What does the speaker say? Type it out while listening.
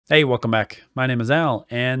Hey, welcome back. My name is Al,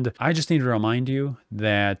 and I just need to remind you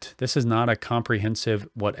that this is not a comprehensive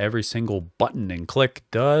what every single button and click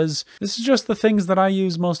does. This is just the things that I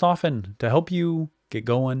use most often to help you get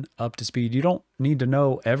going up to speed. You don't need to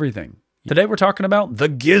know everything. Today we're talking about the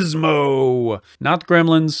Gizmo, not the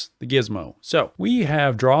Gremlins, the Gizmo. So we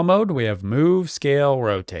have draw mode, we have move, scale,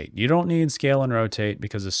 rotate. You don't need scale and rotate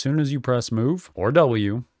because as soon as you press move or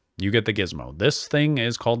W, you get the Gizmo. This thing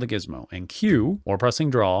is called the Gizmo, and Q, or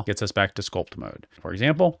pressing draw, gets us back to sculpt mode. For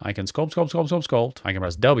example, I can sculpt. I can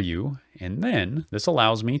press W, and then this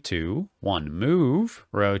allows me to, one, move,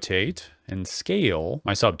 rotate, and scale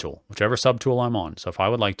my subtool, whichever subtool I'm on. So if I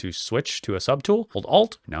would like to switch to a subtool, hold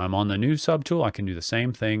Alt. Now I'm on the new subtool. I can do the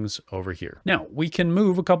same things over here. Now we can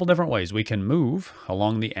move a couple different ways. We can move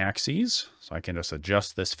along the axes. So I can just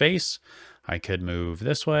adjust this face. I could move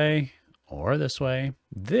this way or this way.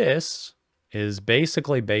 This is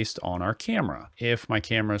basically based on our camera. If my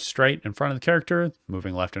camera is straight in front of the character,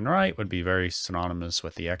 moving left and right would be very synonymous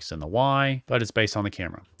with the X and the Y, but it's based on the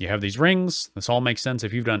camera. You have these rings. This all makes sense.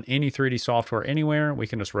 If you've done any 3D software anywhere, we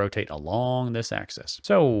can just rotate along this axis.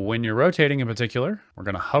 So when you're rotating in particular, we're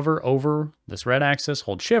going to hover over this red axis,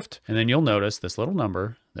 hold Shift, and then you'll notice this little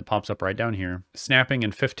number that pops up right down here, snapping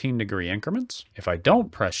in 15-degree increments. If I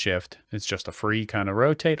don't press Shift, it's just a free kind of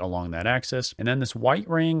rotate along that axis. And then this white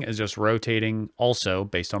ring is just rotating also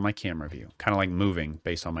based on my camera view, kind of like moving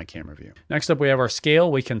based on my camera view. Next up, we have our scale.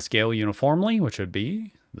 We can scale uniformly, which would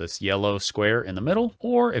be this yellow square in the middle,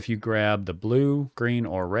 or if you grab the blue, green,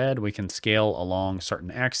 or red, we can scale along certain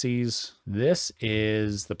axes. This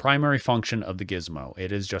is the primary function of the Gizmo.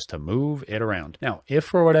 It is just to move it around. Now, if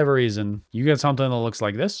for whatever reason you get something that looks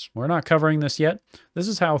like this, we're not covering this yet. This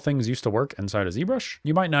is how things used to work inside of Zbrush.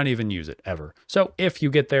 You might not even use it ever. So if you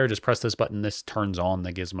get there, just press this button. This turns on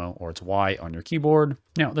the Gizmo, or it's Y on your keyboard.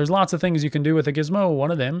 Now, there's lots of things you can do with the Gizmo.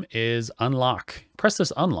 One of them is unlock. Press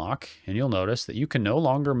this unlock, and you'll notice that you can no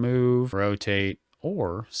longer move, rotate,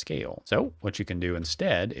 or scale. So what you can do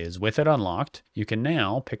instead is with it unlocked, you can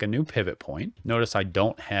now pick a new pivot point. Notice I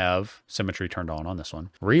don't have symmetry turned on this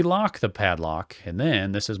one. Relock the padlock, and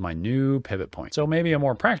then this is my new pivot point. So maybe a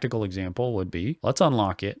more practical example would be, let's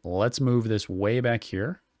unlock it. Let's move this way back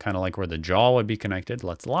here, kind of like where the jaw would be connected.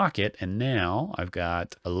 Let's lock it. And now I've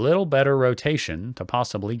got a little better rotation to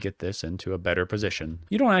possibly get this into a better position.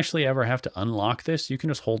 You don't actually ever have to unlock this. You can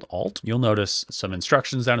just hold Alt. You'll notice some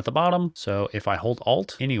instructions down at the bottom. So if I hold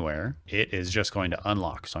Alt anywhere, it is just going to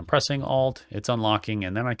unlock. So I'm pressing Alt, it's unlocking,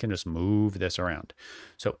 and then I can just move this around.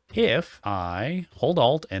 So if I hold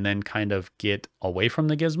Alt and then kind of get away from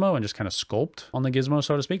the Gizmo and just kind of sculpt on the Gizmo,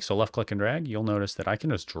 so to speak, so left click and drag, you'll notice that I can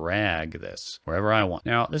just drag this wherever I want.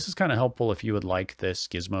 Now, this is kind of helpful if you would like this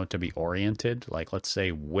Gizmo to be oriented, like let's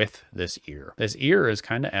say with this ear. This ear is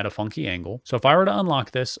kind of at a funky angle. So if I were to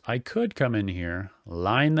unlock this, I could come in here,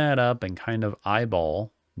 line that up and kind of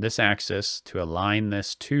eyeball this axis to align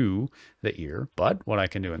this to the ear. But what I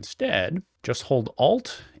can do instead, just hold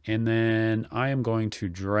Alt, and then I am going to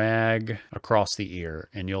drag across the ear,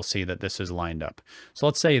 and you'll see that this is lined up. So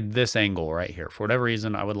let's say this angle right here. For whatever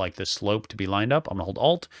reason, I would like this slope to be lined up. I'm gonna hold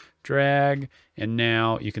Alt, drag, and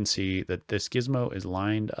now you can see that this Gizmo is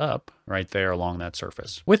lined up right there along that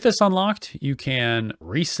surface. With this unlocked, you can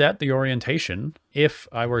reset the orientation. If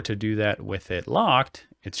I were to do that with it locked,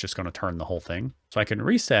 it's just gonna turn the whole thing. So I can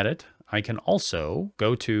reset it. I can also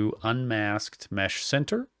go to unmasked mesh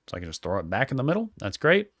center. So I can just throw it back in the middle. That's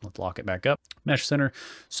great. Let's lock it back up. Mesh center.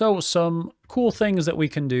 So some cool things that we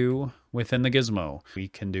can do within the Gizmo. We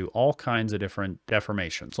can do all kinds of different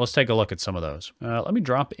deformations. Let's take a look at some of those. Let me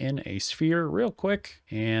drop in a sphere real quick,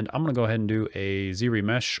 and I'm gonna go ahead and do a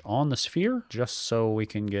Z-remesh on the sphere just so we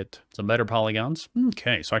can get some better polygons.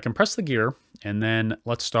 Okay, so I can press the gear, and then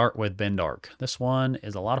let's start with bend arc. This one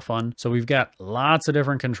is a lot of fun. So we've got lots of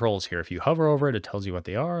different controls here. If you hover over it, it tells you what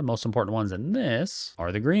they are. The most important ones in this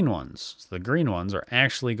are the green ones. So the green ones are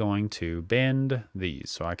actually going to bend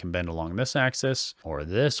these. So I can bend along this axis or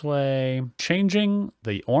this way. Changing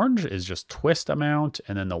the orange is just twist amount,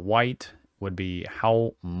 and then the white would be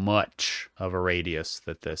how much of a radius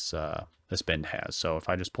that this bend has. So if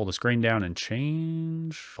I just pull the screen down and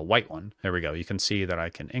change the white one, there we go. You can see that I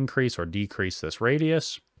can increase or decrease this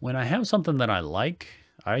radius. When I have something that I like,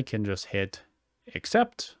 I can just hit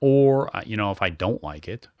accept, or you know, if I don't like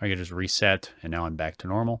it, I can just reset, and now I'm back to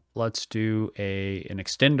normal. Let's do an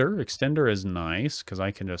extender. Extender is nice because I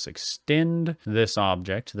can just extend this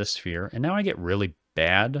object, this sphere, and now I get really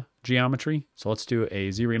bad geometry. So let's do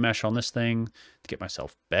a Z-remesh on this thing to get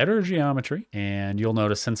myself better geometry. And you'll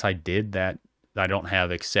notice since I did that I don't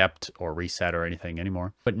have accept or reset or anything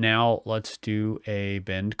anymore. But now let's do a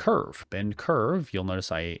bend curve. Bend curve, you'll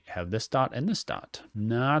notice I have this dot and this dot.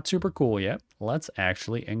 Not super cool yet. Let's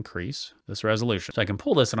actually increase this resolution. So I can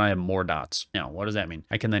pull this and I have more dots. Now, what does that mean?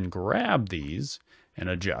 I can then grab these and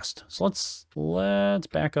adjust. So let's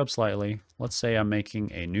back up slightly. Let's say I'm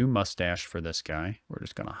making a new mustache for this guy. We're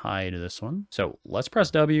just gonna hide this one. So let's press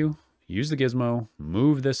W, use the gizmo,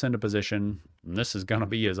 move this into position. And this is gonna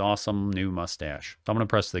be his awesome new mustache. So I'm gonna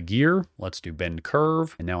press the gear. Let's do bend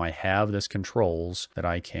curve. And now I have this controls that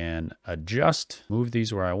I can adjust, move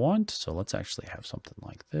these where I want. So let's actually have something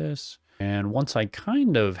like this. And once I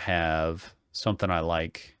kind of have something I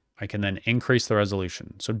like, I can then increase the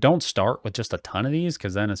resolution. So don't start with just a ton of these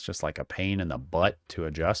because then it's just like a pain in the butt to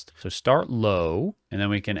adjust. So start low and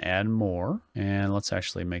then we can add more. And let's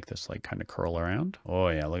actually make this like kind of curl around. Oh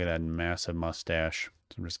yeah, look at that massive mustache.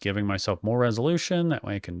 So I'm just giving myself more resolution. That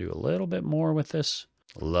way I can do a little bit more with this.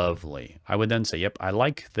 Lovely. I would then say, yep, I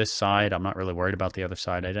like this side. I'm not really worried about the other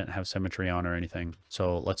side. I didn't have symmetry on or anything.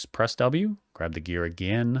 So let's press W, grab the gear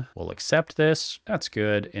again. We'll accept this. That's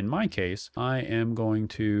good. In my case, I am going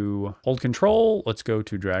to hold control. Let's go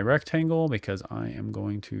to drag rectangle because I am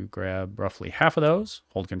going to grab roughly half of those.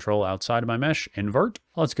 Hold control outside of my mesh, invert.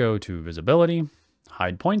 Let's go to visibility.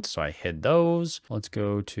 Hide points, so I hid those. Let's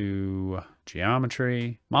go to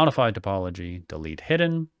geometry, modify topology, delete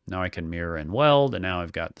hidden. Now I can mirror and weld, and now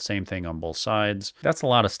I've got the same thing on both sides. That's a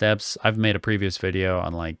lot of steps. I've made a previous video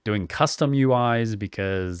on like doing custom UIs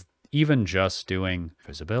because even just doing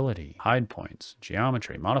visibility, hide points,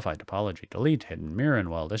 geometry, modify topology, delete hidden, mirror and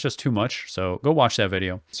weld, it's just too much. So go watch that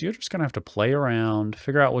video. So you're just gonna have to play around,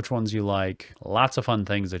 figure out which ones you like. Lots of fun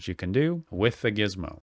things that you can do with the gizmo.